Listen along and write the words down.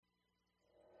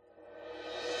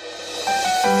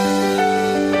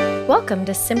Welcome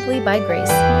to Simply by Grace,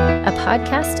 a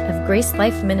podcast of Grace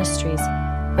Life Ministries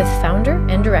with founder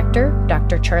and director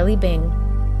Dr. Charlie Bing.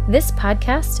 This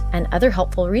podcast and other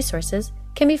helpful resources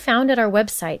can be found at our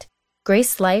website,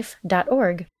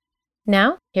 gracelife.org.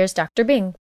 Now, here's Dr.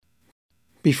 Bing.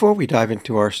 Before we dive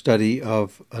into our study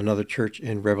of another church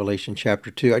in Revelation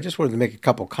chapter 2, I just wanted to make a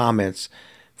couple comments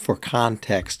for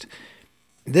context.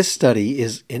 This study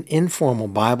is an informal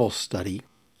Bible study,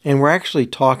 and we're actually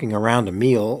talking around a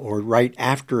meal or right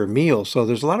after a meal, so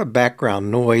there's a lot of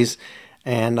background noise,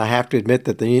 and I have to admit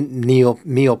that the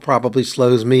meal probably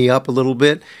slows me up a little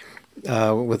bit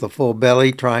with a full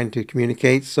belly trying to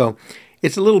communicate. So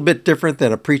it's a little bit different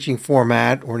than a preaching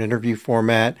format or an interview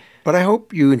format, but I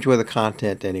hope you enjoy the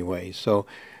content anyway. So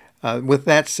with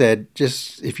that said,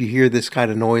 just if you hear this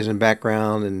kind of noise in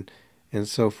background and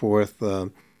so forth,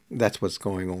 that's what's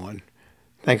going on.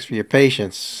 Thanks for your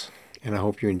patience, and I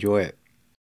hope you enjoy it.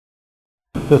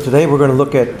 So today we're going to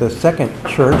look at the second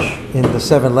church in the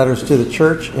 7 letters to the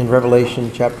church in Revelation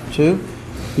chapter 2.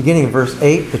 Beginning in verse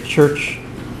 8, the church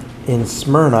in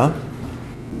Smyrna,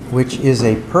 which is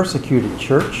a persecuted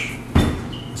church,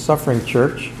 a suffering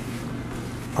church,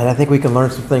 and I think we can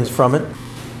learn some things from it.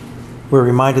 We're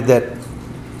reminded that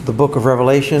the book of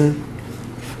Revelation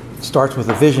starts with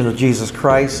a vision of Jesus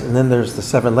Christ, and then there's the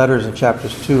 7 letters in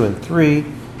chapters 2 and 3,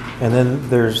 and then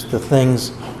there's the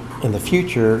things in the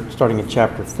future starting in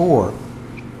chapter 4.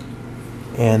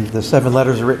 And the 7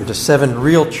 letters are written to 7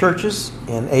 real churches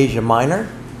in Asia Minor,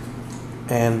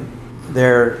 and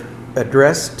they're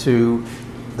addressed to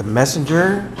the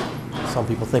messenger. Some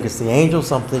people think it's the angel,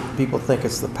 some people think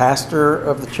it's the pastor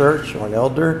of the church or an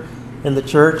elder in the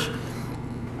church.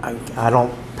 I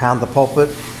don't pound the pulpit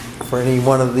for any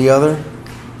one or the other.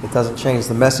 It doesn't change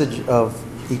the message of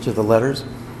each of the letters.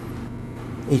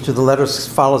 Each of the letters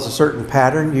follows a certain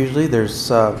pattern. Usually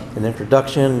there's an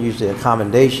introduction, usually a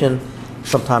commendation,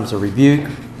 sometimes a rebuke,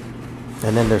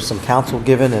 and then there's some counsel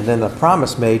given, and then a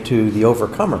promise made to the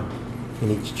overcomer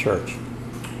in each church.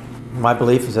 My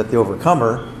belief is that the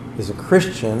overcomer is a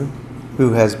Christian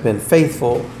who has been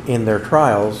faithful in their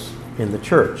trials in the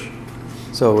church.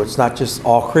 So it's not just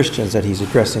all Christians that he's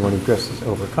addressing when he addresses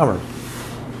overcomer.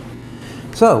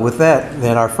 So with that,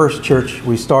 then our first church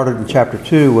we started in chapter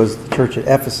 2 was the church at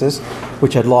Ephesus,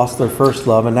 which had lost their first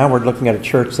love. And now we're looking at a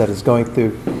church that is going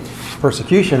through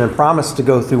persecution and promised to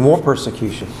go through more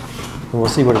persecution. And we'll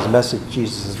see what his message,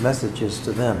 Jesus' message is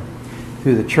to them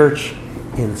through the church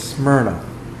in Smyrna,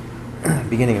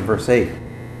 beginning in verse 8.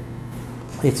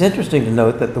 It's interesting to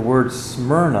note that the word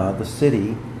Smyrna, the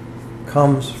city,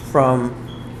 comes from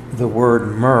the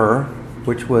word myrrh,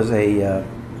 which was a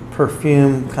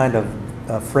perfume kind of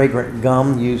fragrant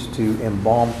gum used to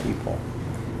embalm people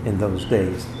in those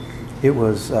days. It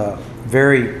was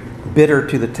very bitter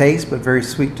to the taste, but very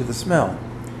sweet to the smell.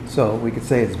 So we could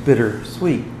say it's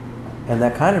bitter-sweet. And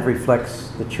that kind of reflects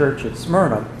the church at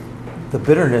Smyrna. The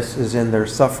bitterness is in their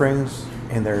sufferings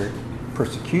and their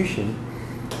persecution,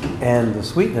 and the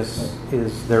sweetness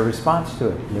is their response to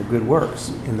it and their good works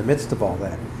in the midst of all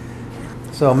that.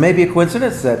 So maybe a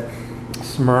coincidence that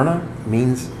Smyrna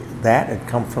means that. It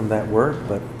comes from that word,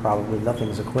 but probably nothing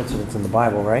is a coincidence in the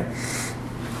Bible, right?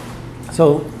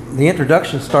 So the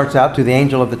introduction starts out to the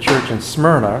angel of the church in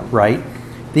Smyrna, right?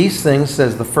 These things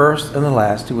says the first and the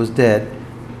last who was dead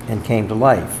and came to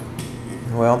life.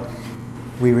 Well,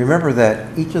 we remember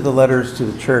that each of the letters to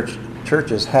the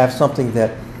churches have something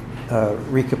that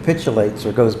recapitulates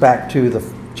or goes back to the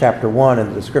chapter 1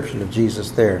 and the description of Jesus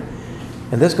there.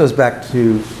 And this goes back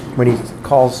to when he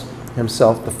calls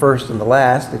himself the first and the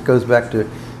last. It goes back to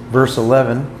verse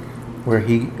 11 where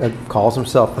he calls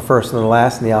himself the first and the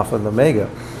last and the Alpha and the Omega.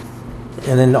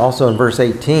 And then also in verse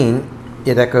 18,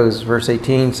 it echoes verse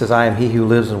 18, says, I am he who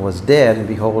lives and was dead, and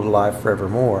behold, alive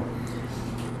forevermore.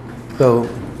 So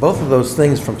both of those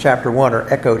things from chapter 1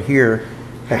 are echoed here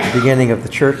at the beginning of the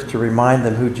church to remind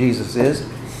them who Jesus is.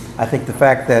 I think the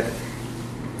fact that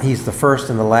he's the first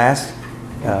and the last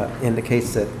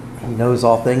indicates that he knows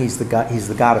all things. He's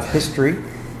the God of history,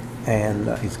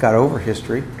 and he's got over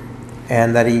history.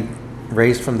 And that he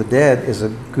raised from the dead is a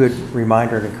good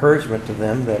reminder and encouragement to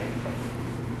them that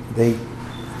they,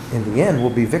 in the end, will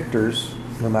be victors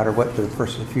no matter what they're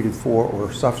persecuted for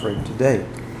or suffering today.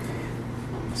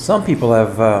 Some people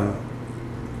have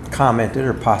commented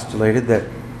or postulated that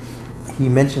he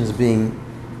mentions being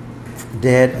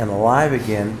dead and alive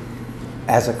again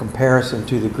as a comparison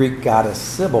to the Greek goddess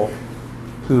Sibyl,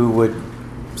 who would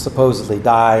supposedly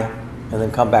die and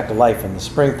then come back to life in the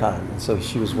springtime. And so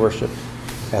she was worshipped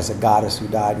as a goddess who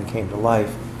died and came to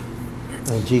life.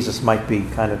 And Jesus might be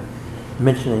kind of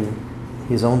mentioning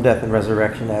his own death and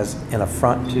resurrection as an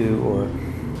affront to, or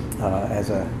as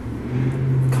a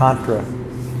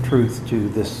contra-truth to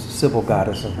this Sybil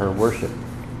goddess and her worship.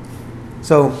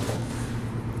 So,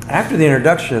 after the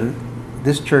introduction,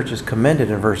 this church is commended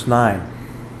in verse 9.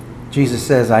 Jesus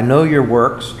says, I know your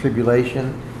works,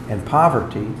 tribulation, and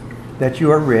poverty, that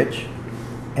you are rich,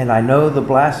 and I know the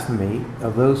blasphemy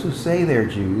of those who say they're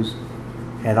Jews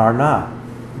and are not,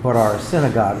 but are a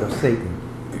synagogue of Satan.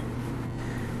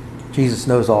 Jesus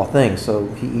knows all things, so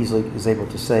he easily is able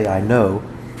to say, I know.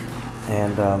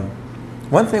 And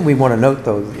one thing we want to note,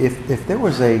 though, if there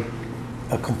was a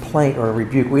complaint or a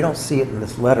rebuke, we don't see it in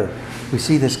this letter. We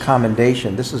see this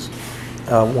commendation. This is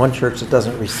one church that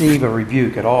doesn't receive a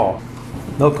rebuke at all.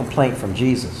 No complaint from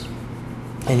Jesus.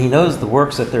 And he knows the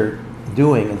works that they're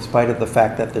doing in spite of the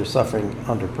fact that they're suffering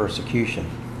under persecution.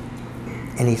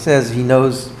 And he says he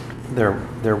knows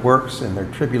their works and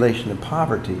their tribulation and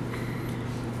poverty.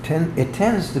 It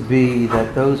tends to be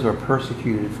that those who are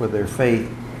persecuted for their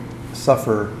faith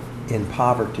suffer in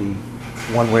poverty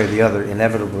one way or the other,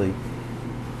 inevitably.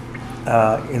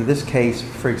 In this case,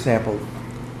 for example,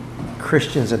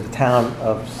 Christians in the town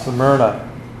of Smyrna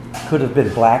could have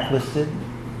been blacklisted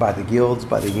by the guilds,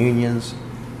 by the unions,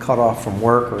 cut off from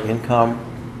work or income,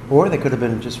 or they could have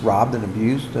been just robbed and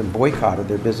abused and boycotted,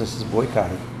 their businesses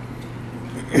boycotted.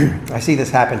 I see this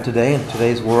happen today in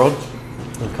today's world,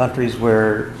 in countries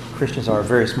where Christians are a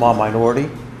very small minority.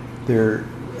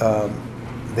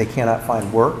 They cannot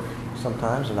find work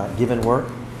sometimes, they're not given work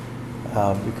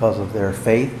because of their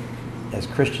faith as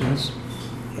Christians,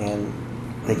 and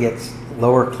they get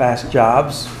lower class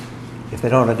jobs. If they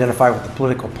don't identify with the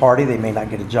political party, they may not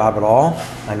get a job at all.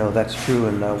 I know that's true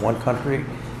in one country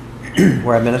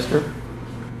where I minister.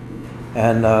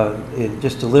 And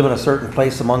just to live in a certain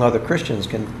place among other Christians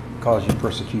can cause you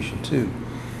persecution too.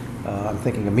 I'm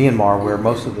thinking of Myanmar, where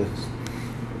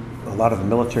a lot of the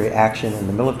military action and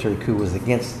the military coup was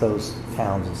against those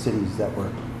towns and cities that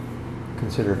were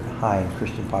considered high in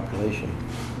Christian population,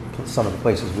 some of the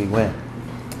places we went.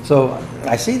 So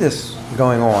I see this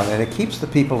going on, and it keeps the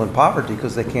people in poverty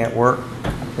because they can't work,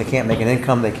 they can't make an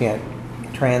income, they can't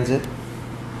transit,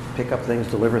 pick up things,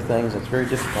 deliver things. It's very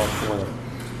difficult for them.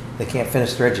 They can't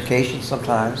finish their education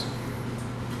sometimes.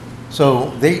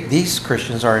 So these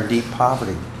Christians are in deep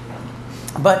poverty.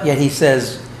 But yet he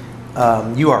says,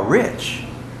 you are rich.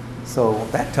 So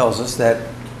that tells us that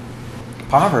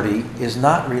poverty is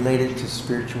not related to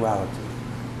spirituality.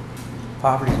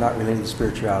 Poverty is not related to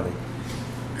spirituality.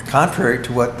 Contrary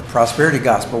to what the prosperity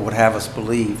gospel would have us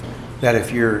believe, that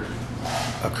if you're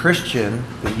a Christian,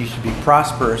 that you should be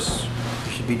prosperous,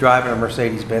 you should be driving a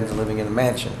Mercedes-Benz and living in a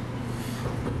mansion.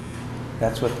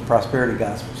 That's what the prosperity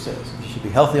gospel says. You should be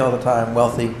healthy all the time,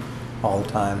 wealthy all the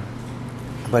time.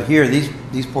 But here,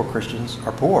 these poor Christians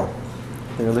are poor.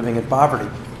 They're living in poverty.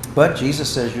 But Jesus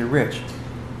says you're rich,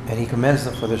 and he commends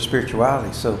them for their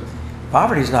spirituality. So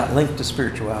poverty is not linked to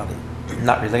spirituality,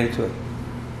 not related to it.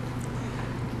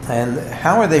 And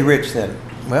how are they rich then?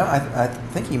 Well, I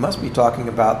think he must be talking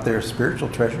about their spiritual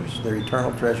treasures, their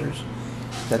eternal treasures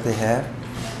that they have.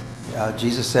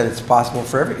 Jesus said it's possible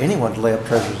for anyone to lay up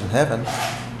treasures in heaven.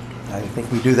 I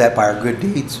think we do that by our good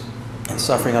deeds and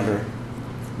suffering under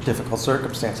difficult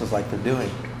circumstances like they're doing.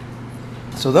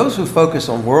 So those who focus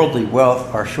on worldly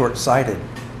wealth are short-sighted.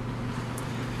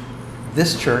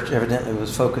 This church evidently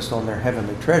was focused on their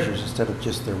heavenly treasures instead of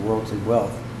just their worldly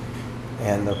wealth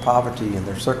and their poverty and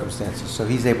their circumstances. So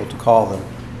he's able to call them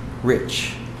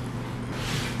rich.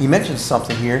 He mentions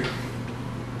something here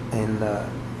in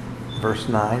verse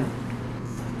 9.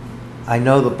 I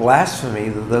know the blasphemy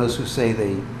of those who say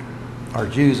they are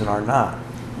Jews and are not.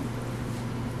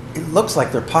 It looks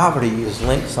like their poverty is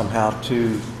linked somehow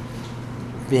to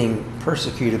being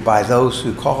persecuted by those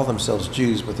who call themselves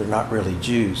Jews, but they're not really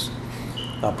Jews.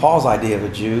 Paul's idea of a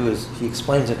Jew is, he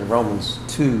explains it in Romans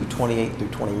 2:28 through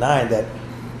 29, that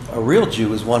a real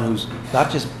Jew is one who's not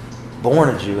just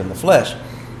born a Jew in the flesh,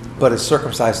 but is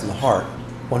circumcised in the heart.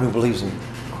 One who believes in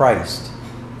Christ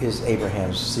is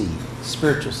Abraham's seed,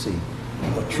 spiritual seed,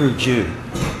 a true Jew.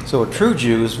 So a true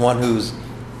Jew is one who's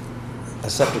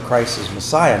accepted Christ as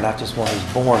Messiah, not just one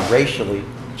who's born racially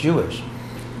Jewish.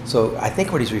 So I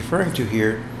think what he's referring to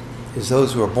here is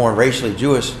those who are born racially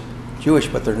Jewish,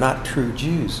 but they're not true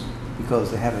Jews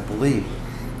because they haven't believed.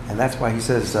 And that's why he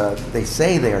says they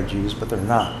say they are Jews, but they're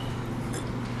not.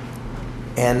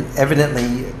 And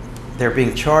evidently they're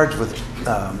being charged with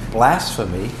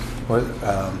blasphemy,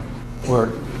 or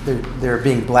they're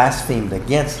being blasphemed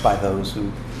against by those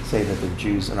who say that they're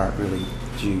Jews and aren't really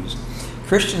Jews.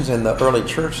 Christians in the early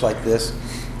church like this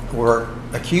were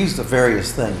accused of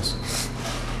various things.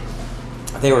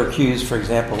 They were accused, for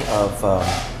example, of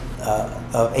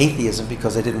atheism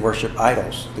because they didn't worship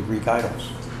idols, the Greek idols,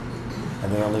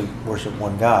 and they only worshiped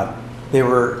one God. They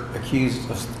were accused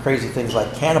of crazy things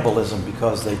like cannibalism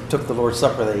because they took the Lord's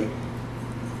Supper, they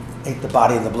ate the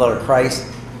body and the blood of Christ,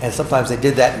 and sometimes they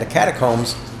did that in the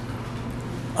catacombs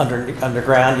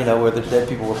underground, where the dead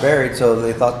people were buried. So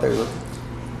they thought the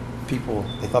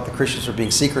Christians were being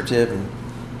secretive and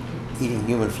eating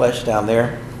human flesh down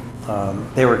there.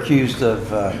 They were accused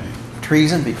of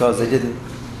treason because they didn't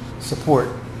support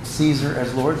Caesar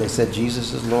as Lord. They said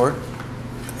Jesus is Lord,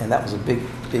 and that was a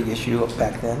big issue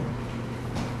back then.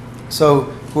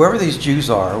 So whoever these Jews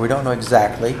are, we don't know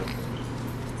exactly,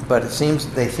 but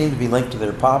they seem to be linked to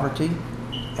their poverty,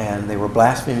 and they were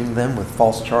blaspheming them with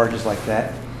false charges like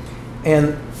that.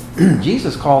 And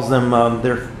Jesus calls them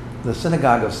the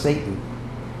synagogue of Satan.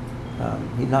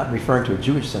 He's not referring to a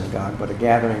Jewish synagogue, but a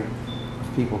gathering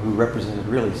of people who represented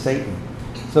really Satan.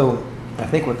 So I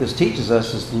think what this teaches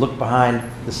us is to look behind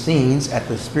the scenes at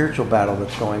the spiritual battle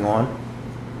that's going on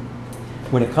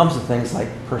when it comes to things like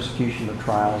persecution or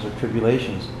trials or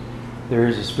tribulations. There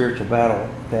is a spiritual battle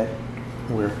that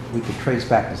where we could trace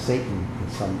back to Satan in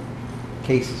some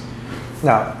cases.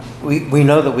 Now, we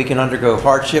know that we can undergo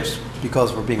hardships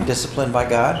because we're being disciplined by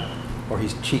God, or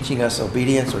He's teaching us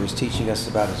obedience, or He's teaching us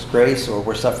about His grace, or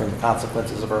we're suffering the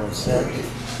consequences of our own sin.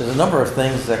 There's a number of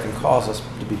things that can cause us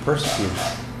to be persecuted.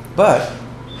 But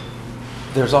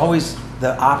there's always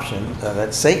the option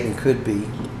that Satan could be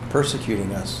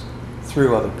persecuting us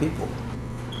through other people.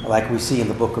 Like we see in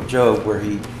the book of Job, where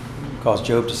he caused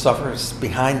Job to suffer. It's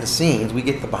behind the scenes. We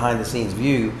get the behind the scenes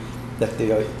view that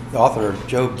the author of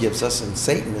Job gives us, and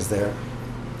Satan is there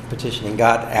petitioning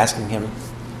God, asking him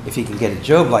if he can get at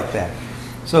Job like that.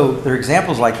 So there are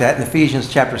examples like that. And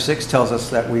Ephesians chapter 6 tells us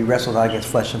that we wrestle not against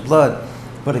flesh and blood,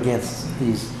 but against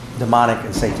these demonic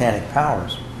and satanic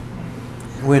powers.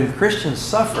 When Christians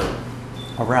suffer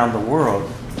around the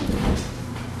world,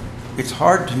 it's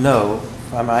hard to know,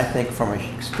 I think from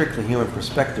a strictly human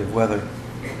perspective, whether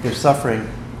they're suffering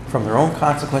from their own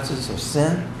consequences of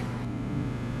sin,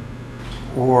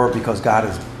 or because God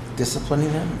is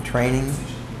disciplining them, training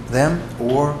them,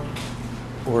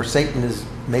 or Satan is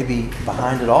maybe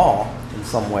behind it all in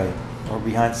some way, or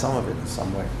behind some of it in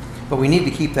some way. But we need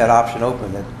to keep that option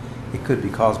open, that it could be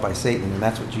caused by Satan, and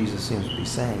that's what Jesus seems to be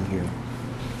saying here.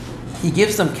 He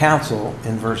gives them counsel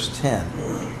in verse 10.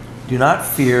 Do not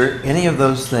fear any of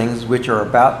those things which you are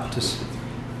about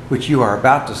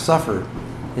to suffer.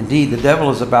 Indeed, the devil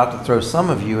is about to throw some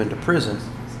of you into prison,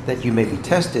 that you may be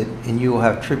tested, and you will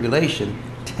have tribulation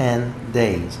 10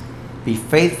 days. Be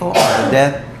faithful unto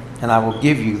death, and I will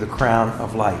give you the crown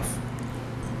of life.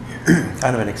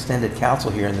 Kind of an extended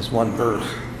counsel here in this one verse.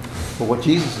 But what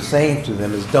Jesus is saying to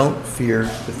them is, don't fear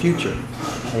the future.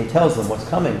 And He tells them what's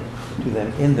coming to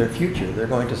them in their future. They're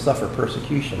going to suffer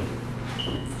persecution.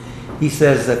 He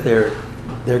says that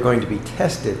they're going to be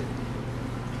tested.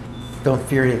 Don't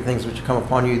fear any things which come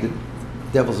upon you. The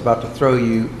devil's about to throw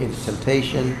you into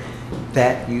temptation,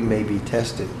 that you may be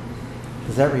tested.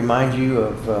 Does that remind you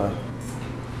of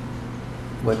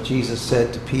what Jesus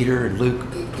said to Peter in Luke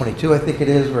 22, I think it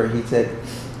is, where He said,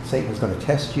 Satan's going to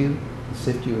test you and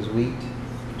sift you as wheat?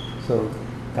 So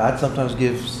God sometimes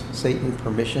gives Satan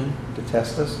permission to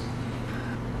test us.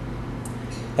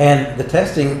 And the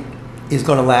testing is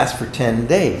going to last for 10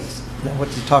 days. Now,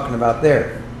 what's He talking about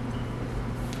there?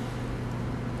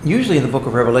 Usually in the book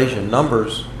of Revelation,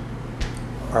 numbers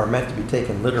are meant to be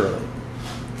taken literally.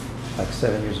 Like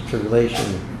 7 years of tribulation,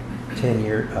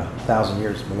 1,000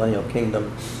 years millennial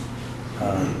kingdom,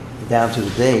 down to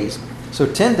the days. So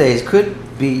 10 days could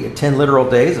be 10 literal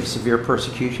days of severe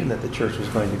persecution that the church was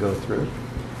going to go through.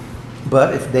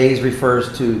 But if days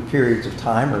refers to periods of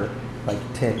time, or like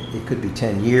 10, it could be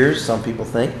 10 years, some people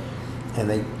think, and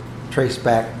they trace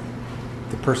back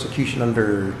the persecution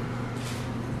under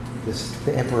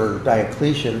the Emperor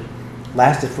Diocletian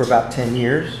lasted for about 10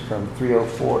 years, from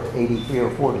 304 to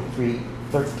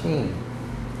 313.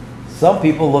 Some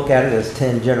people look at it as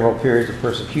 10 general periods of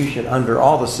persecution under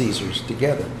all the Caesars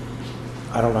together.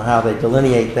 I don't know how they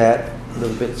delineate that, a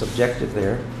little bit subjective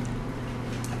there.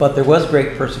 But there was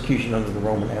great persecution under the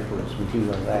Roman emperors, we do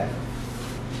know that.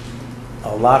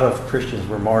 A lot of Christians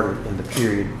were martyred in the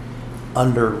period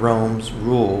under Rome's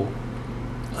rule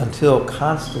until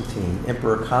Constantine,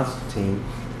 Emperor Constantine,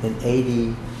 in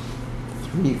AD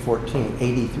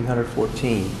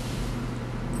 314,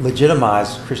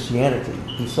 legitimized Christianity.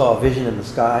 He saw a vision in the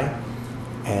sky,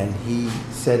 and he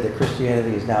said that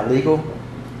Christianity is now legal,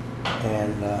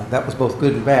 and that was both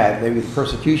good and bad. Maybe the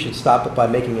persecution stopped it by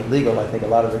making it legal. I think a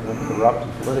lot of it went corrupt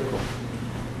and political.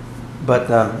 But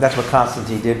that's what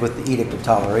Constantine did with the Edict of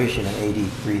Toleration in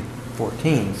AD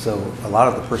 314. So a lot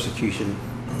of the persecution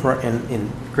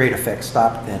in great effect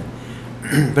stopped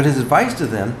then. But his advice to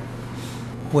them,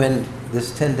 when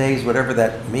this 10 days, whatever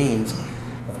that means,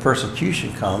 of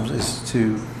persecution comes, is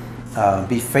to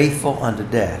be faithful unto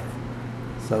death.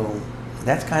 So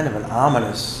that's kind of an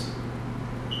ominous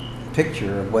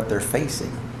picture of what they're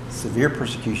facing. Severe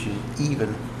persecution,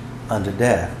 even unto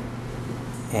death.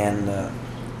 And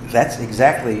that's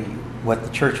exactly what the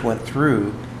church went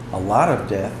through, a lot of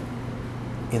death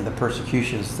in the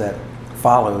persecutions that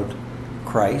followed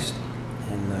Christ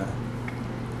in the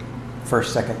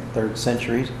 1st, 2nd, 3rd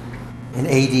centuries. In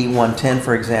AD 110,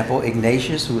 for example,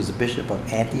 Ignatius, who was the bishop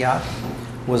of Antioch,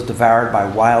 was devoured by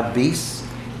wild beasts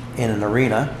in an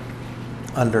arena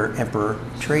under Emperor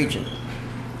Trajan.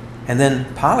 And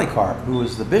then Polycarp, who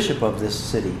was the bishop of this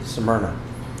city, Smyrna,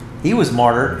 he was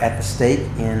martyred at the stake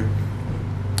in,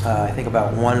 I think,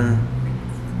 about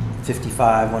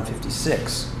 155,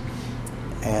 156.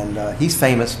 And he's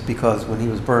famous because when he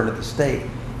was burned at the stake,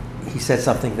 he said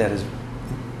something that has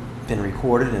been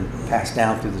recorded and passed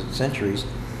down through the centuries.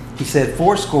 He said, 80,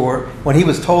 when he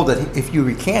was told that if you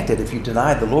recanted, if you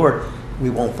denied the Lord, we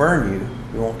won't burn you,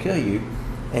 we won't kill you.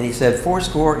 And he said,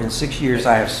 86 years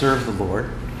I have served the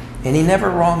Lord, and he never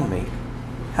wronged me.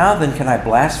 How then can I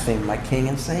blaspheme my King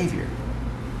and Savior?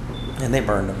 And they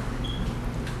burned him.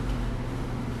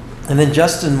 And then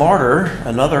Justin Martyr,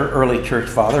 another early church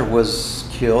father, was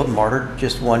killed, martyred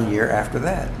just 1 year after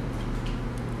that.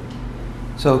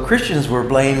 So Christians were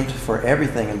blamed for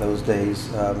everything in those days,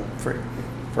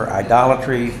 for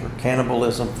idolatry, for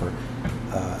cannibalism, for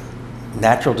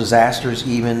natural disasters,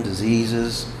 even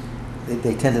diseases.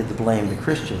 They tended to blame the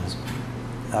Christians.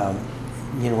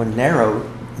 When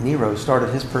Nero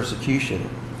started his persecution,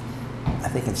 I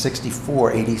think in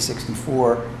 64, AD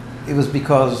 64, it was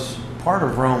because part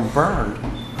of Rome burned,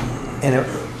 and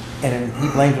he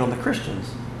blamed it on the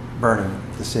Christians burning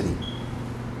the city.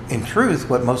 In truth,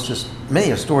 what many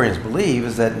historians believe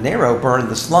is that Nero burned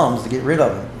the slums to get rid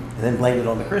of them, and then blamed it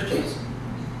on the Christians.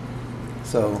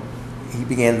 So he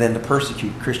began then to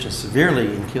persecute Christians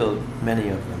severely and killed many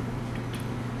of them.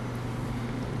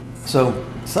 So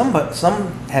some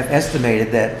have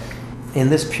estimated that in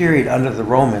this period under the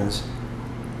Romans,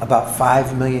 about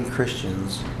 5 million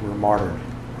Christians were martyred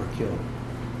or killed.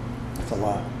 That's a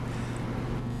lot.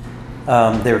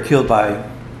 They were killed by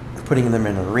putting them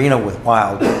in an arena with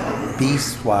wild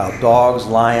beasts, wild dogs,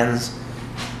 lions.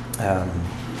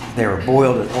 They were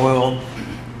boiled in oil.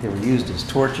 They were used as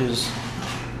torches.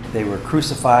 They were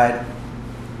crucified.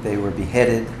 They were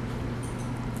beheaded.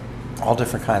 All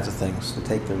different kinds of things to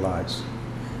take their lives.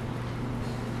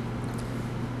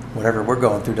 Whatever we're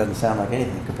going through doesn't sound like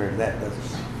anything compared to that, does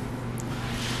it?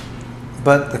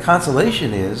 But the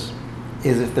consolation is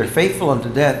if they're faithful unto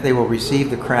death, they will receive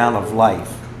the crown of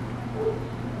life.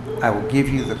 I will give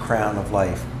you the crown of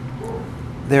life.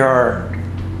 There are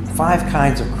 5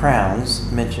 kinds of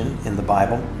crowns mentioned in the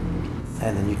Bible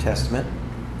and the New Testament.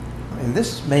 And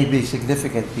this may be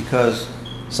significant because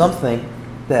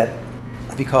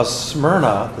because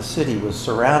Smyrna, the city, was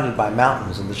surrounded by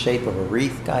mountains in the shape of a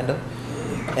wreath, kind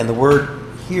of. And the word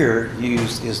here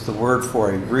used is the word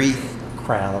for a wreath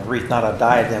crown, not a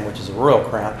diadem, which is a royal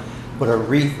crown, but a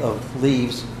wreath of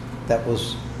leaves that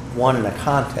was won in a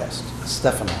contest, a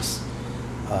Stephanos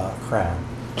crown.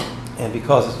 And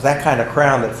because it's that kind of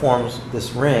crown that forms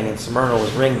this ring, and Smyrna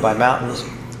was ringed by mountains,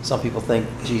 some people think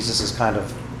Jesus is kind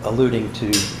of alluding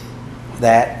to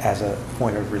that as a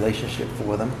point of relationship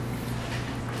for them.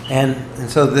 And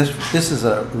so this is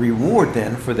a reward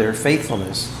then for their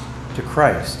faithfulness to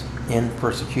Christ in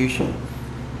persecution.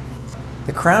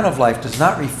 The crown of life does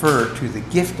not refer to the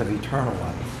gift of eternal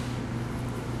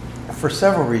life for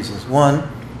several reasons.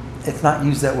 One, it's not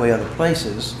used that way other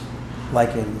places,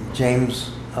 like in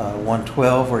James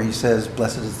 1:12, where he says,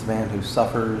 "Blessed is the man who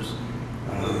suffers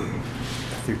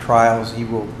through trials; he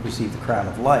will receive the crown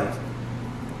of life."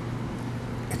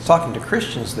 It's talking to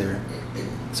Christians there.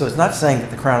 So it's not saying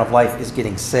that the crown of life is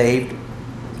getting saved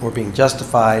or being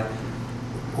justified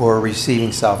or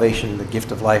receiving salvation, the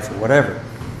gift of life or whatever.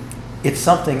 It's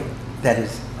something that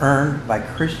is earned by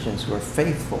Christians who are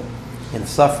faithful in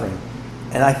suffering.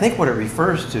 And I think what it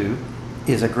refers to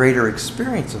is a greater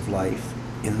experience of life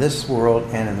in this world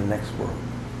and in the next world.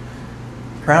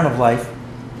 Crown of life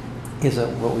is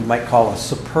what we might call a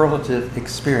superlative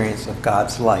experience of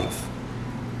God's life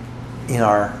in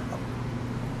our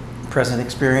present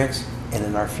experience and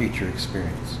in our future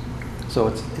experience. So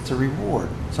it's a reward,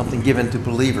 something given to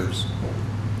believers,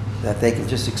 that they can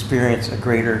just experience a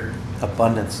greater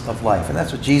abundance of life. And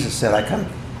that's what Jesus said, I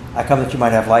I come that you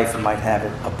might have life and might have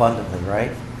it abundantly,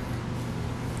 right?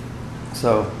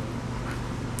 So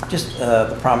just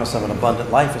the promise of an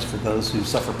abundant life is for those who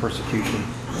suffer persecution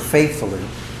faithfully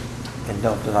and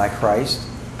don't deny Christ.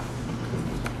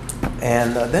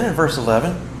 And then in verse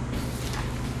 11,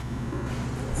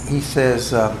 he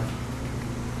says,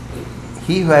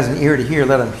 he who has an ear to hear,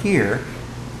 let him hear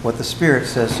what the Spirit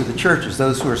says to the churches.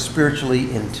 Those who are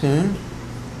spiritually in tune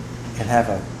and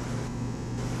have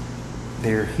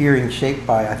their hearing shaped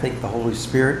by, I think, the Holy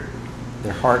Spirit.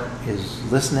 Their heart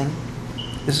is listening.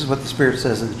 This is what the Spirit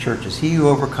says to the churches. He who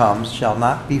overcomes shall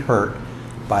not be hurt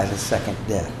by the second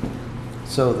death.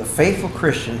 So the faithful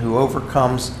Christian who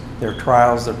overcomes their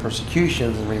trials, their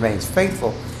persecutions, and remains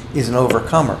faithful is an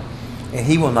overcomer. And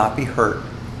he will not be hurt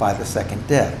by the second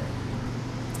death.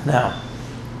 Now,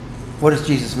 what does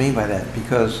Jesus mean by that?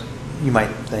 Because you might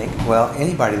think, well,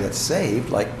 anybody that's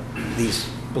saved, like these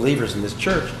believers in this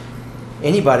church,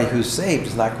 anybody who's saved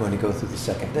is not going to go through the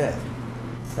second death,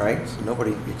 right? So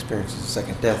nobody experiences the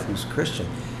second death who's a Christian.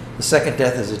 The second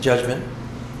death is a judgment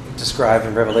described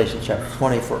in Revelation chapter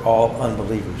 20 for all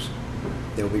unbelievers.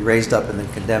 They will be raised up and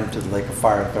then condemned to the lake of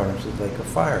fire and thrown into the lake of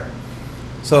fire.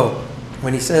 So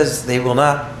when he says they will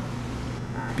not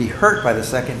be hurt by the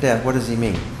second death, what does he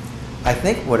mean? I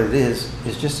think what it is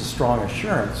just a strong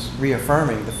assurance,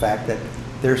 reaffirming the fact that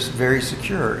they're very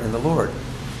secure in the Lord.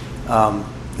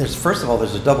 First of all,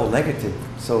 there's a double negative.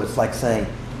 So it's like saying,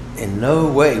 in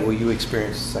no way will you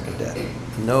experience the second death.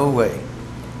 No way.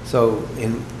 So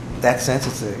in that sense,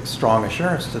 it's a strong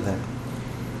assurance to them.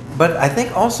 But I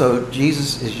think also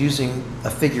Jesus is using a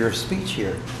figure of speech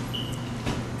here.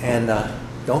 And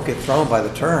don't get thrown by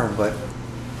the term, but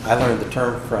I learned the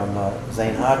term from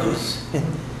Zane Hodges.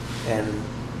 And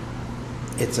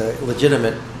it's a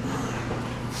legitimate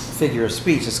figure of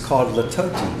speech. It's called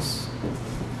litotes.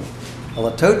 A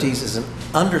litotes is an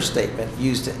understatement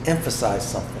used to emphasize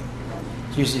something.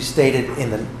 It's usually stated in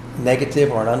the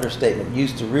negative or an understatement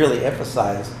used to really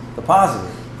emphasize the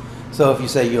positive. So if you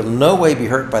say you'll no way be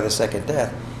hurt by the second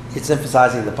death, it's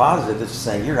emphasizing the positive. It's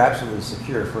saying you're absolutely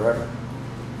secure forever.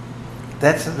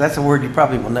 That's a word you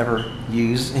probably will never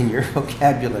use in your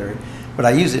vocabulary, but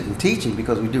I use it in teaching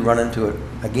because we do run into it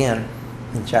again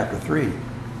in chapter 3.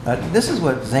 This is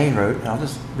what Zane wrote, and I'll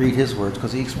just read his words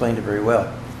because he explained it very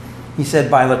well. He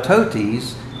said, by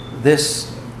litotes,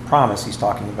 this promise he's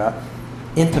talking about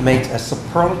intimates a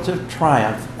superlative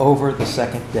triumph over the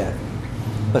second death.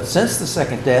 But since the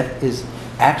second death is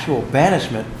actual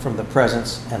banishment from the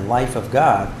presence and life of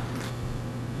God,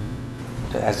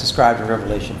 as described in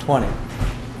Revelation 20,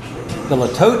 the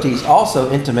litotes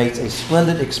also intimates a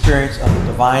splendid experience of the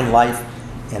divine life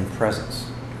and presence.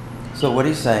 So what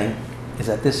he's saying is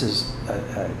that this is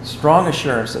a strong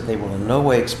assurance that they will in no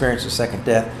way experience the second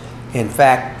death. In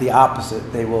fact, the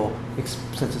opposite. They will,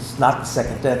 since it's not the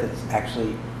second death, it's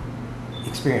actually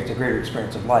experienced a greater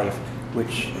experience of life,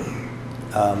 which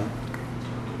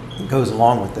goes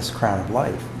along with this crown of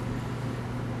life.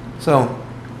 So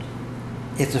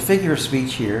it's a figure of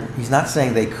speech here. He's not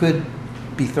saying they could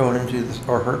be thrown into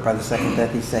or hurt by the second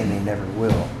death. He's saying they never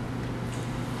will.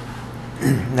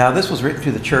 Now, this was written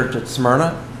to the church at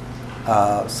Smyrna.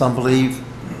 Some believe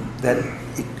that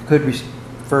it could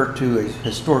refer to a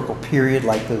historical period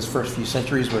like those first few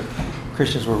centuries where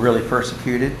Christians were really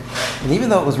persecuted. And even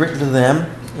though it was written to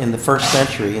them in the first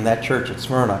century in that church at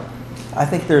Smyrna, I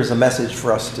think there's a message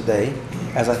for us today,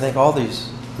 as I think all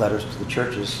these letters to the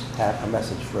churches have a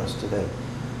message for us today.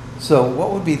 So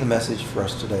what would be the message for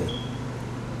us today?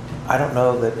 I don't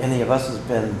know that any of us has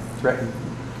been threatened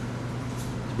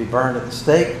to be burned at the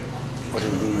stake or to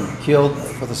be killed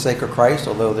for the sake of Christ,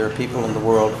 although there are people in the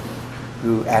world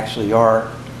who actually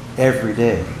are every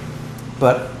day.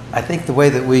 But I think the way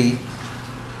that we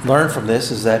learn from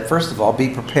this is that, first of all, be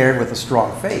prepared with a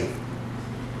strong faith.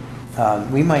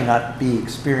 We might not be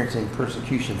experiencing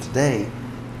persecution today,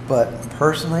 but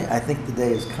personally, I think the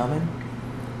day is coming.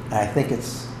 I think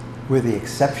we're the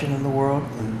exception in the world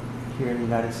here in the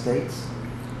United States.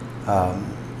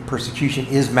 Persecution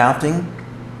is mounting,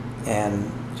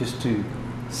 and just to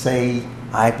say,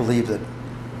 I believe that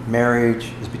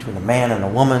marriage is between a man and a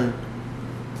woman,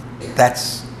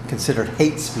 that's considered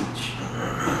hate speech.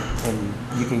 And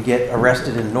you can get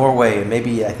arrested in Norway and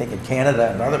maybe I think in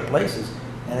Canada and other places,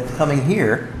 and it's coming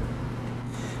here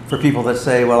for people that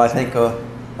say, well, I think a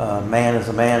man is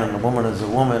a man and a woman is a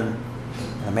woman,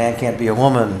 and a man can't be a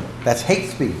woman. That's hate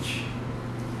speech.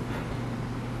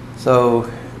 So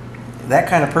that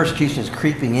kind of persecution is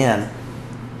creeping in,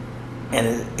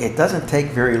 and it doesn't take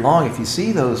very long. If you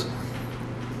see those,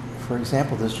 for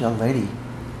example, this young lady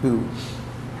who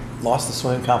lost the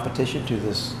swimming competition to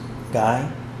this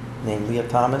guy, named Leah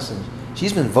Thomas, and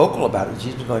she's been vocal about it.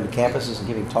 She's been going to campuses and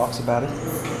giving talks about it.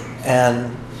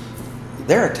 And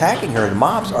they're attacking her. The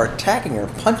mobs are attacking her,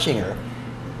 punching her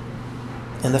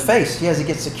in the face. She has to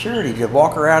get security to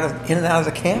walk her in and out of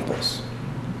the campus.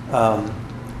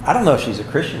 I don't know if she's a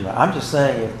Christian, but I'm just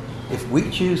saying if we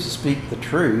choose to speak the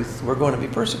truth, we're going to be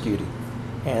persecuted.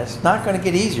 And it's not going to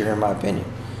get easier, in my opinion.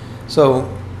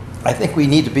 So I think we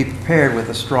need to be prepared with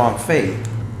a strong faith.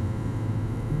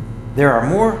 There are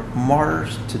more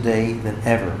martyrs today than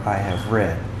ever, I have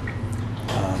read.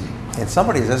 And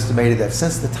somebody has estimated that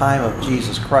since the time of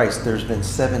Jesus Christ, there's been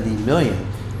 70 million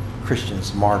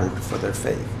Christians martyred for their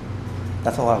faith.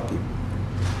 That's a lot of people.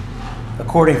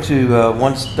 According to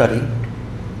one study,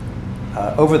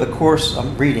 over the course,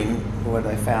 I'm reading what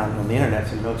I found on the internet,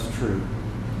 so you know it's true.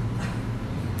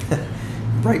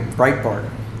 Breitbart.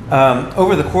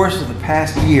 Over the course of the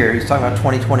past year, he's talking about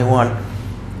 2021,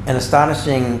 an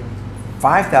astonishing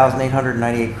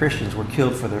 5,898 Christians were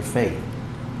killed for their faith.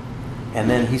 And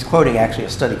then he's quoting actually a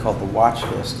study called the Watch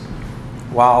List.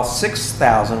 While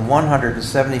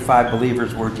 6,175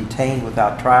 believers were detained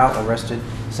without trial, arrested,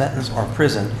 sentenced, or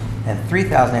imprisoned, and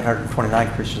 3,829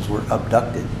 Christians were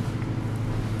abducted.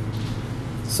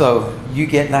 So you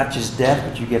get not just death,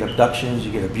 but you get abductions,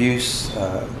 you get abuse,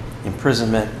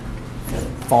 imprisonment,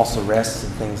 false arrests,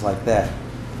 and things like that.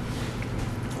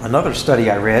 Another study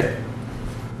I read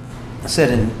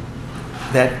said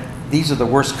that these are the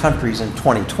worst countries in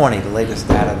 2020, the latest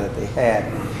data that they had.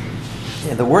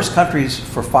 And the worst countries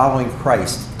for following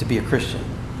Christ to be a Christian.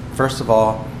 First of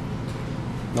all,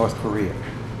 North Korea.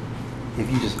 If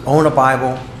you just own a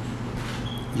Bible,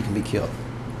 you can be killed.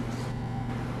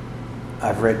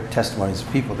 I've read testimonies of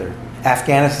people there.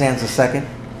 Afghanistan's the second,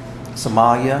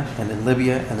 Somalia, and then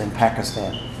Libya, and then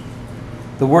Pakistan.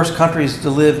 The worst countries to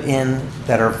live in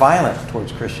that are violent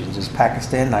towards Christians is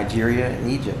Pakistan, Nigeria,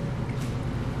 and Egypt.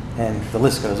 And the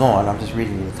list goes on. I'm just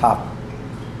reading you the top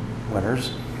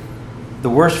winners. The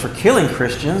worst for killing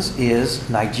Christians is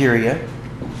Nigeria. I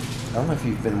don't know if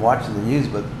you've been watching the news,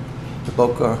 but the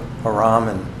Boko Haram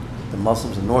and the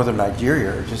Muslims in northern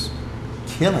Nigeria are just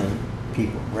killing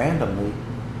people randomly.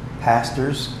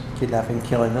 Pastors, kidnapping,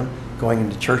 killing them, going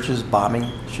into churches, bombing,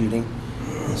 shooting,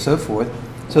 and so forth.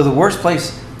 So the worst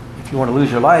place, if you want to lose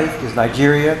your life, is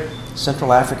Nigeria,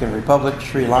 Central African Republic,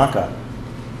 Sri Lanka.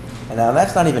 And now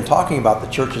that's not even talking about the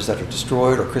churches that are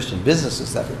destroyed or Christian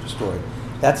businesses that are destroyed.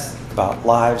 That's about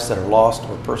lives that are lost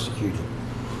or persecuted.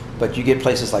 But you get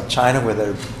places like China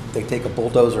where they take a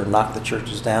bulldozer and knock the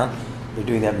churches down. They're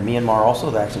doing that in Myanmar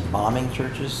also. They're actually bombing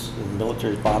churches, the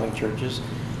military is bombing churches.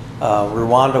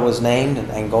 Rwanda was named,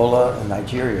 and Angola and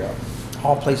Nigeria.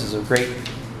 All places of great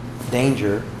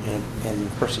danger and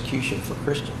persecution for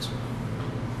Christians.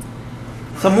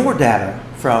 Some more data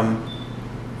from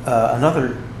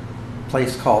another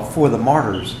place called For the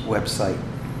Martyrs website.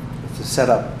 It's set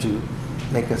up to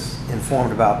make us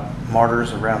informed about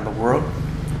martyrs around the world.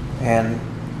 And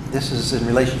this is in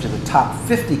relation to the top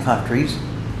 50 countries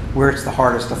where it's the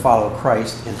hardest to follow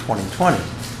Christ in 2020.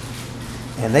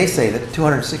 And they say that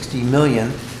 260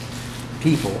 million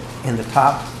people in the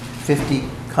top 50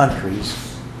 countries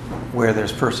where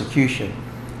there's persecution,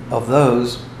 of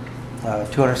those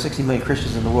 260 million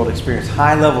Christians in the world experience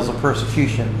high levels of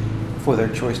persecution for their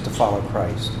choice to follow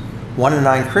Christ. 1 in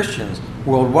 9 Christians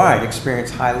worldwide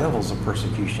experience high levels of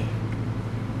persecution.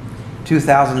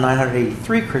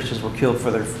 2,983 Christians were killed for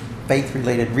their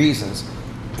faith-related reasons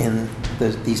in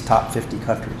these top 50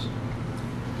 countries.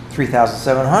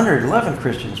 3,711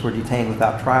 Christians were detained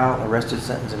without trial, arrested,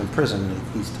 sentenced, and imprisoned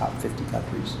in these top 50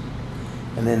 countries.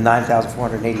 And then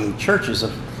 9,488 churches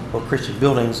or Christian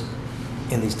buildings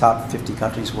in these top 50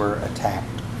 countries were attacked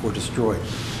or destroyed.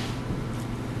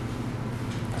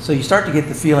 So you start to get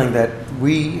the feeling that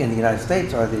we in the United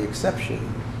States are the exception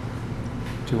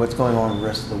to what's going on in the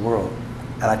rest of the world.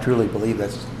 And I truly believe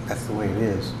that's the way it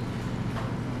is.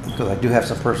 Because I do have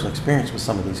some personal experience with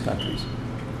some of these countries.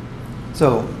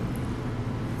 So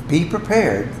be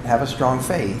prepared, have a strong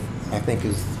faith, I think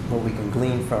is what we can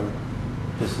glean from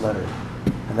this letter.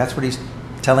 And that's what he's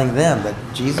telling them, that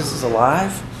Jesus is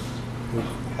alive. We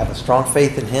have a strong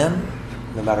faith in him,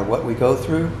 no matter what we go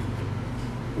through.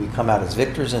 We come out as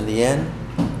victors in the end.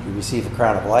 We receive the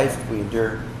crown of life if we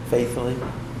endure faithfully.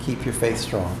 Keep your faith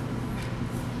strong.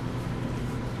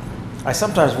 I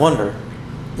sometimes wonder,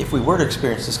 if we were to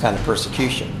experience this kind of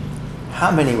persecution,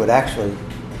 how many would actually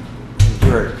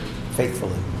endure it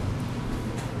faithfully?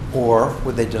 Or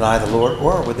would they deny the Lord?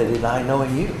 Or would they deny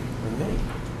knowing you and me?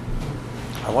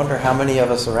 I wonder how many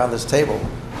of us around this table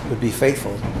would be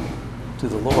faithful to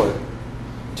the Lord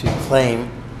to claim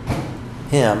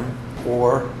him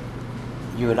or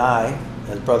you and I,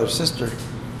 as brother, sister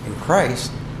in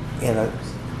Christ, in an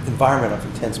environment of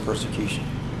intense persecution.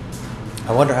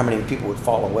 I wonder how many people would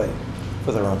fall away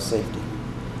for their own safety.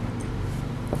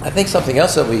 I think something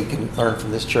else that we can learn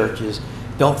from this church is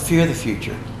don't fear the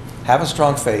future. Have a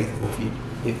strong faith.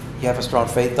 If you have a strong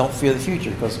faith, don't fear the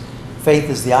future, because faith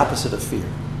is the opposite of fear.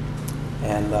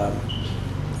 And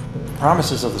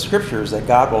promises of the Scripture is that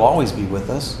God will always be with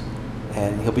us,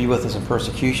 and He'll be with us in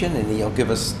persecution, and He'll give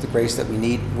us the grace that we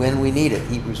need when we need it.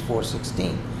 Hebrews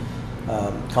 4:16.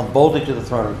 Come boldly to the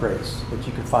throne of grace, that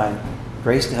you can find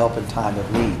grace to help in time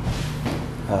of need.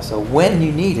 So when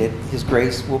you need it, His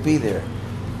grace will be there.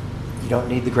 You don't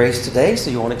need the grace today,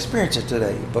 so you won't experience it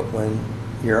today. But when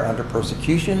you're under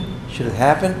persecution, should it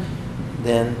happen,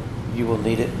 then you will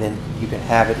need it. Then you can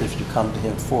have it if you come to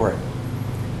Him for it.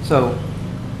 So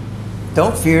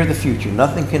don't fear the future.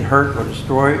 Nothing can hurt or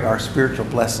destroy our spiritual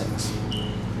blessings.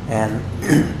 And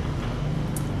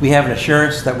we have an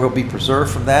assurance that we'll be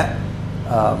preserved from that,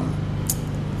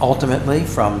 ultimately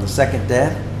from the second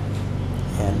death.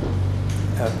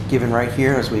 And given right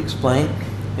here, as we explained.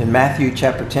 In Matthew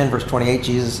chapter 10, verse 28,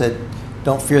 Jesus said,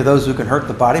 don't fear those who can hurt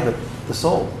the body, but the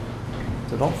soul.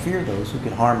 So don't fear those who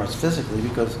can harm us physically,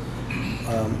 because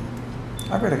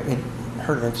I heard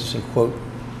an interesting quote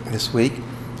this week.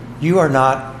 You are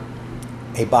not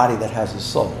a body that has a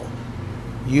soul.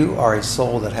 You are a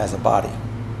soul that has a body.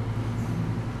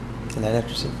 Isn't that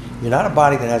interesting? You're not a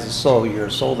body that has a soul. You're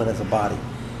a soul that has a body.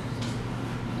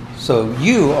 So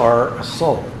you are a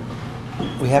soul.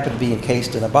 We happen to be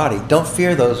encased in a body. Don't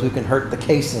fear those who can hurt the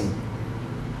casing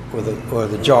or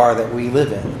the jar that we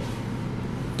live in.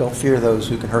 Don't fear those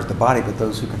who can hurt the body, but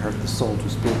those who can hurt the soul to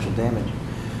spiritual damage.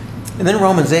 And then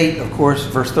Romans 8, of course,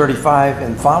 verse 35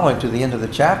 and following to the end of the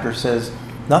chapter says,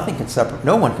 no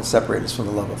one can separate us from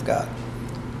the love of God.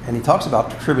 And he talks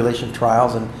about tribulation,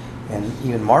 trials, and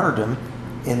even martyrdom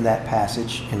in that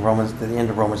passage in Romans, at the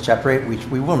end of Romans chapter 8, which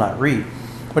we will not read.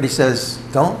 But he says,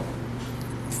 don't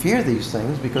fear these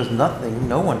things, because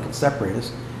no one can separate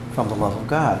us from the love of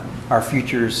God. Our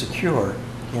future is secure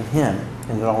in Him,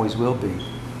 and it always will be.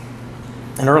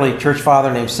 An early church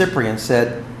father named Cyprian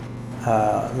said,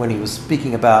 when he was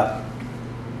speaking about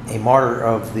a martyr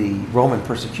of the Roman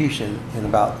persecution in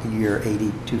about the year AD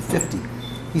 250,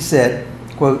 he said,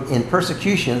 quote, in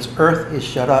persecutions, earth is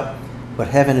shut up, but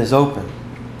heaven is open.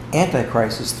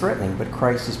 Antichrist is threatening, but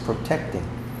Christ is protecting.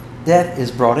 Death is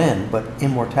brought in, but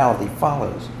immortality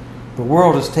follows. The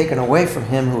world is taken away from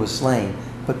him who is slain,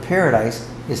 but paradise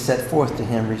is set forth to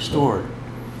him restored.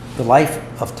 The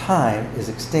life of time is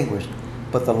extinguished,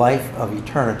 but the life of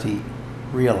eternity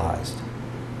realized.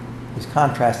 He's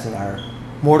contrasting our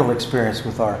mortal experience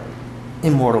with our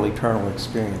immortal eternal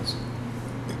experience.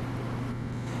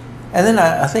 And then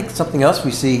I think something else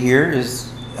we see here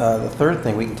is the third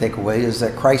thing we can take away is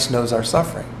that Christ knows our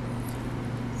suffering.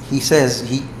 He says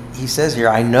here,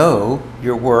 I know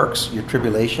your works, your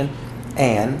tribulation,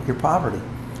 and your poverty.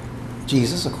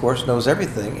 Jesus, of course, knows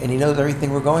everything, and He knows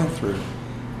everything we're going through.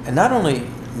 And not only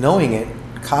knowing it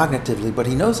cognitively, but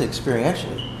He knows it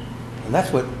experientially. And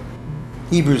that's what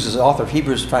the author of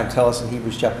Hebrews is trying to tell us in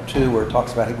Hebrews chapter 2, where it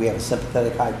talks about we have a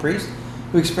sympathetic high priest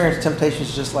who experienced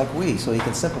temptations just like we, so He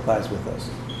can sympathize with us.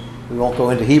 We won't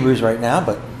go into Hebrews right now,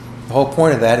 but the whole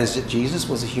point of that is that Jesus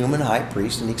was a human high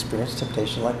priest, and He experienced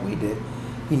temptation like we did.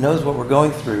 He knows what we're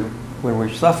going through when we're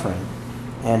suffering,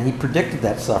 and He predicted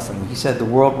that suffering. He said, the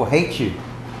world will hate you,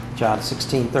 John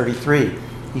 16:33.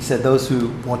 He said, those who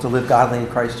want to live godly in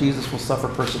Christ Jesus will suffer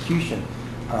persecution,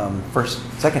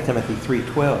 2 Timothy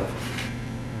 3:12.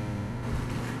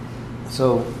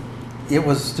 So it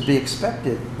was to be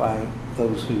expected by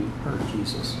those who heard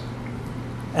Jesus.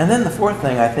 And then the fourth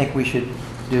thing I think we should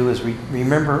do is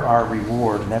remember our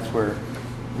reward, and that's where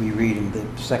we read in the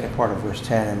second part of verse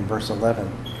 10 and verse 11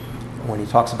 when he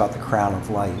talks about the crown of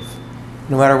life.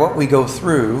 No matter what we go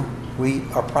through, we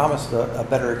are promised a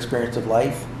better experience of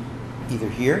life, either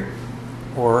here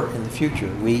or in the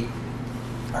future. We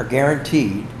are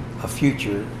guaranteed a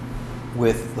future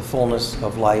with the fullness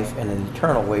of life and an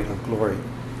eternal weight of glory,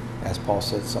 as Paul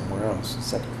said somewhere else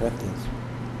in 2 Corinthians.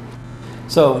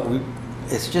 So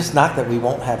it's just not that we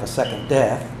won't have a second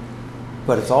death,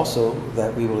 but it's also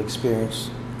that we will experience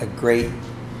a great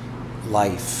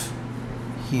life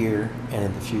here and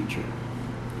in the future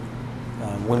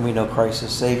when we know Christ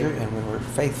as Savior and when we're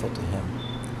faithful to Him.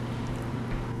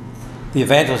 The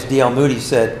evangelist D.L. Moody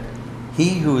said,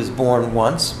 he who is born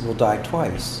once will die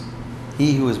twice.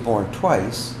 He who is born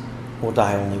twice will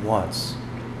die only once.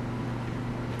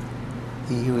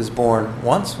 He who is born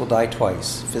once will die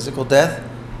twice. Physical death,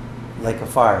 lake of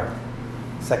fire,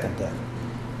 second death.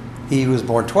 he who was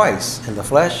born twice, in the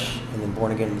flesh and then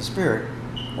born again in the spirit,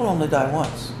 will only die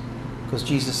once. Because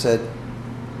Jesus said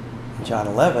in John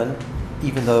 11,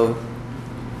 even though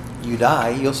you die,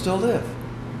 you'll still live.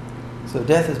 So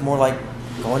death is more like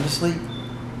going to sleep,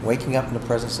 waking up in the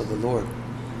presence of the Lord.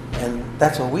 And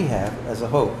that's what we have as a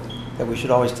hope that we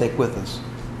should always take with us.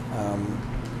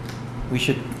 We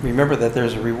should remember that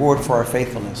there's a reward for our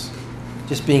faithfulness,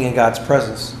 just being in God's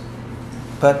presence,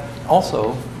 but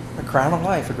also a crown of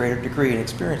life, a greater degree and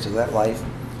experience of that life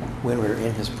when we're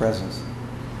in his presence.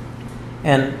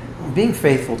 And being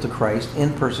faithful to Christ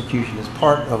in persecution is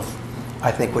part of,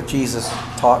 I think, what Jesus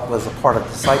taught was a part of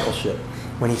discipleship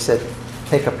when he said,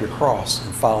 take up your cross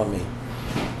and follow me.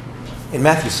 In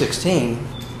Matthew 16,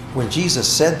 when Jesus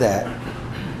said that,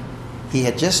 he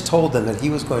had just told them that he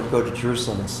was going to go to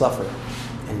Jerusalem and suffer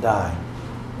and die.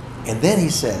 And then he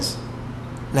says,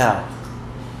 now,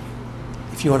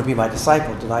 if you want to be my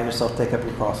disciple, deny yourself, take up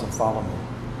your cross, and follow me.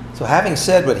 So having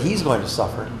said what he's going to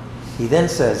suffer, he then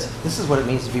says, this is what it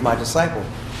means to be my disciple.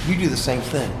 You do the same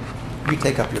thing. You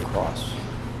take up your cross.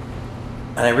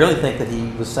 And I really think that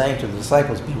he was saying to the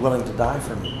disciples, be willing to die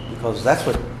for me, because that's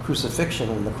what crucifixion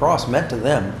and the cross meant to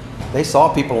them. They saw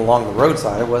people along the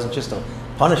roadside. It wasn't just a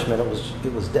punishment,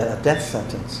 it was a death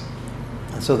sentence.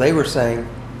 And so they were saying,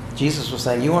 Jesus was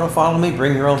saying, you want to follow me?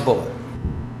 Bring your own bullet.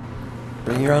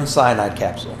 Bring your own cyanide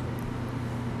capsule.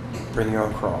 Bring your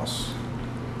own cross.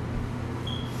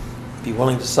 Be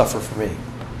willing to suffer for me.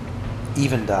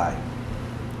 Even die.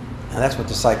 And that's what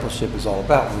discipleship is all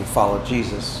about. When we follow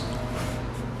Jesus,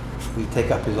 we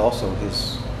take up his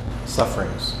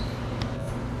sufferings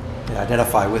and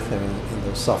identify with him in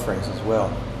those sufferings as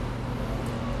well.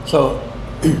 So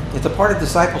it's a part of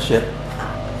discipleship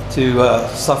to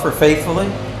suffer faithfully,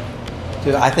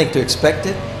 to expect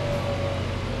it,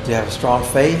 to have a strong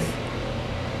faith,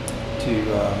 to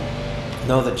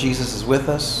know that Jesus is with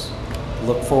us,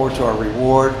 look forward to our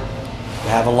reward, to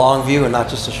have a long view and not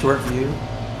just a short view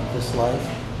of this life.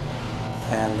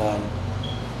 And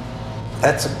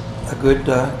that's a good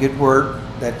word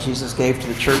that Jesus gave to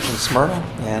the church in Smyrna,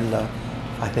 and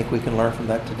I think we can learn from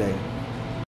that today.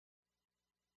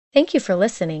 Thank you for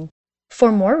listening.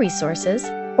 For more resources,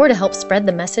 or to help spread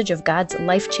the message of God's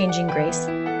life-changing grace,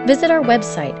 visit our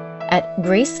website at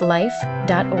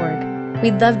gracelife.org.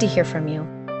 We'd love to hear from you.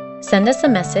 Send us a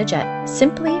message at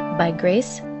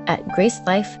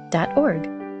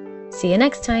simplybygrace@gracelife.org. See you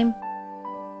next time.